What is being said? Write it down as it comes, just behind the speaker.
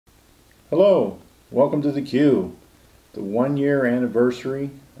Hello, welcome to theCUBE, the 1 year anniversary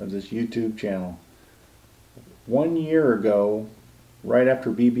of this YouTube channel. 1 year ago, right after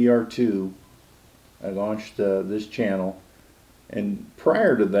BBR2, I launched this channel, and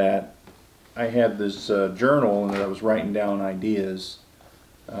prior to that I had this journal and I was writing down ideas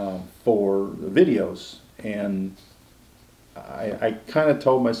for videos, and I kind of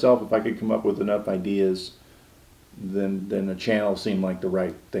told myself if I could come up with enough ideas, then a channel seemed like the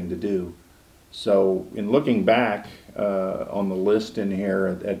right thing to do. So in looking back on the list in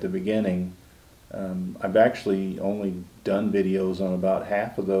here at the beginning, I've actually only done videos on about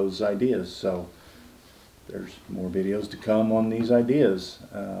half of those ideas. So there's more videos to come on these ideas.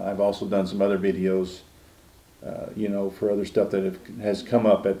 I've also done some other videos, for other stuff that has come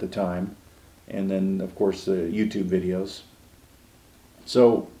up at the time. And then, of course, the YouTube videos.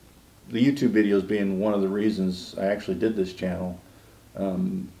 So the YouTube videos being one of the reasons I actually did this channel.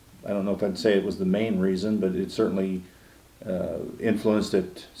 I don't know if I'd say it was the main reason, but it certainly influenced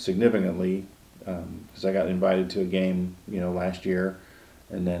it significantly, because I got invited to a game, last year,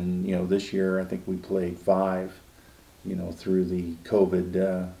 and then, this year I think we played 5, through the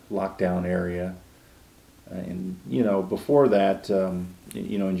COVID lockdown area. And, before that,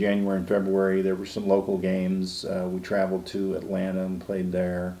 in January and February there were some local games. We traveled to Atlanta and played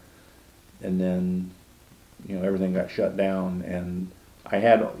there, and then, everything got shut down, and I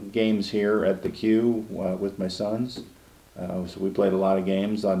had games here at the Q with my sons, so we played a lot of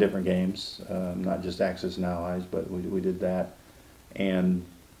games, different games, not just Axis and Allies, but we did that. And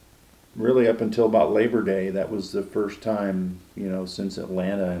really up until about Labor Day, that was the first time, since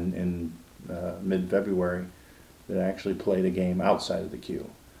Atlanta in mid-February, that I actually played a game outside of the Q.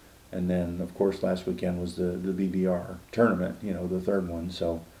 And then, of course, last weekend was the BBR tournament, the third one.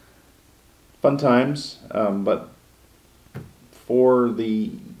 So fun times, but for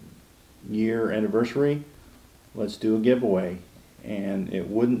the year anniversary, let's do a giveaway. And it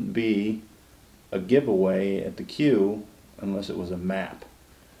wouldn't be a giveaway at the Q unless it was a map,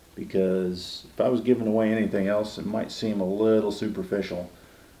 because if I was giving away anything else it might seem a little superficial,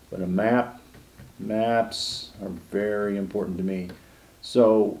 but maps are very important to me,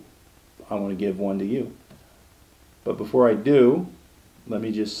 so I want to give one to you. But before I do, let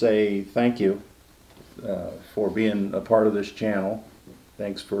me just say thank you for being a part of this channel.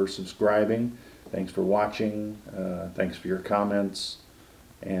 Thanks for subscribing, thanks for watching, thanks for your comments,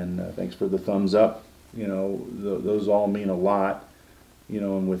 and thanks for the thumbs up. Those all mean a lot,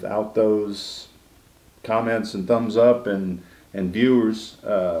 and without those comments and thumbs up and viewers,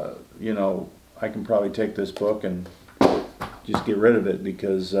 I can probably take this book and just get rid of it,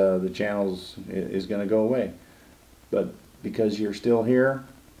 because the channel is going to go away. But because you're still here,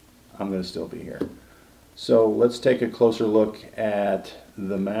 I'm going to still be here. So let's take a closer look at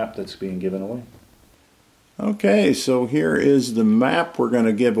the map that's being given away. Okay, so here is the map we're going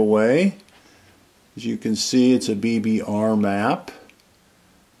to give away. As you can see, it's a BBR map,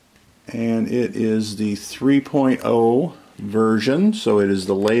 and it is the 3.0 version, so it is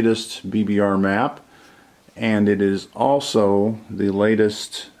the latest BBR map, and it is also the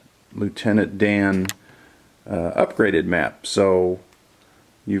latest Lieutenant Dan upgraded map. So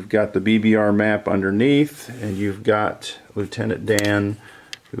you've got the BBR map underneath, and you've got Lieutenant Dan,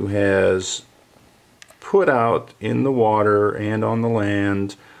 who has put out in the water and on the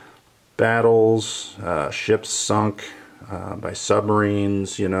land battles, ships sunk by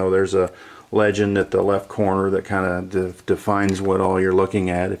submarines. There's a legend at the left corner that kind of defines what all you're looking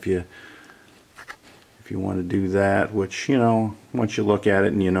at, if you want to do that, which, once you look at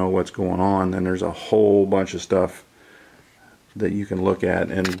it and you know what's going on, then there's a whole bunch of stuff that you can look at.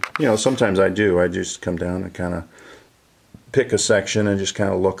 And sometimes I just come down and kind of pick a section and just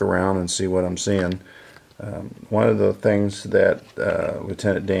kind of look around and see what I'm seeing. One of the things that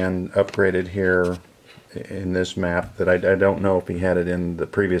Lieutenant Dan upgraded here in this map that I don't know if he had it in the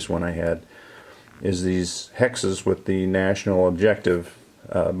previous one I had, is these hexes with the national objective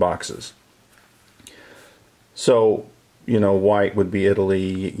boxes. So, white would be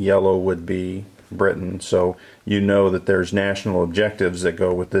Italy, yellow would be Britain, so that there's national objectives that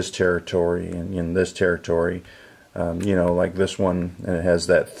go with this territory and in this territory. Like this one, and it has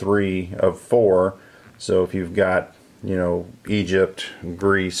that 3 of 4, so if you've got Egypt,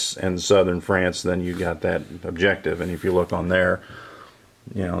 Greece, and southern France, then you got that objective. And if you look on there,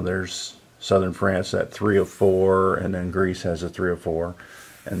 there's southern France, that 3 of 4, and then Greece has a 3 of 4.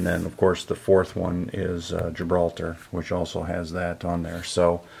 And then, of course, the 4th one is Gibraltar, which also has that on there.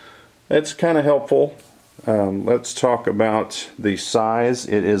 So it's kind of helpful. Let's talk about the size.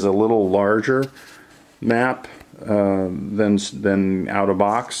 It is a little larger map than out of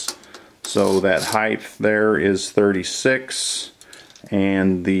box. So that height there is 36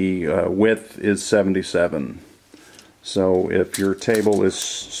 and the width is 77. So if your table is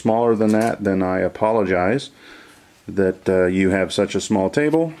smaller than that, then I apologize that you have such a small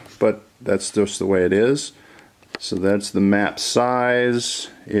table, but that's just the way it is. So that's the map size.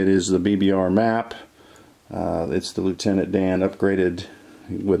 It is the BBR map. It's the Lieutenant Dan upgraded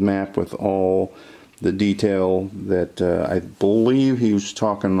with map with all the detail that I believe he was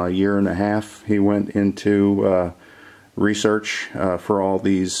talking a year and a half. He went into research for all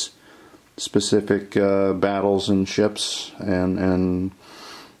these specific battles and ships, and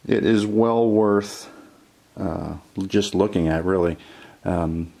it is well worth just looking at, really.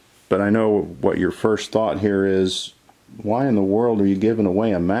 But I know what your first thought here is, why in the world are you giving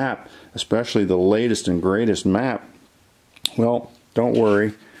away a map, especially the latest and greatest map? Well, don't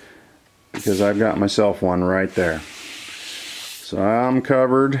worry, because I've got myself one right there. So I'm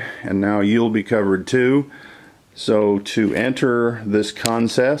covered, and now you'll be covered too. So to enter this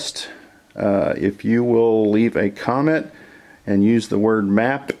contest, if you will leave a comment and use the word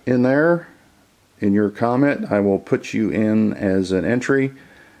map in there, in your comment, I will put you in as an entry,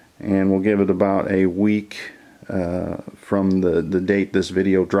 and we'll give it about a week from the date this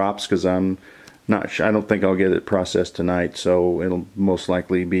video drops, because I'm not sure, I don't think I'll get it processed tonight, so it'll most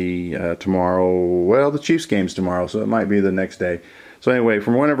likely be tomorrow. Well, the Chiefs game's tomorrow, so it might be the next day. So anyway,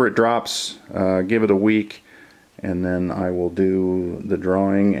 from whenever it drops, give it a week, and then I will do the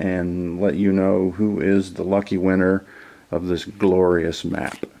drawing and let you know who is the lucky winner of this glorious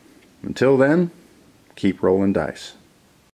map. Until then, keep rolling dice.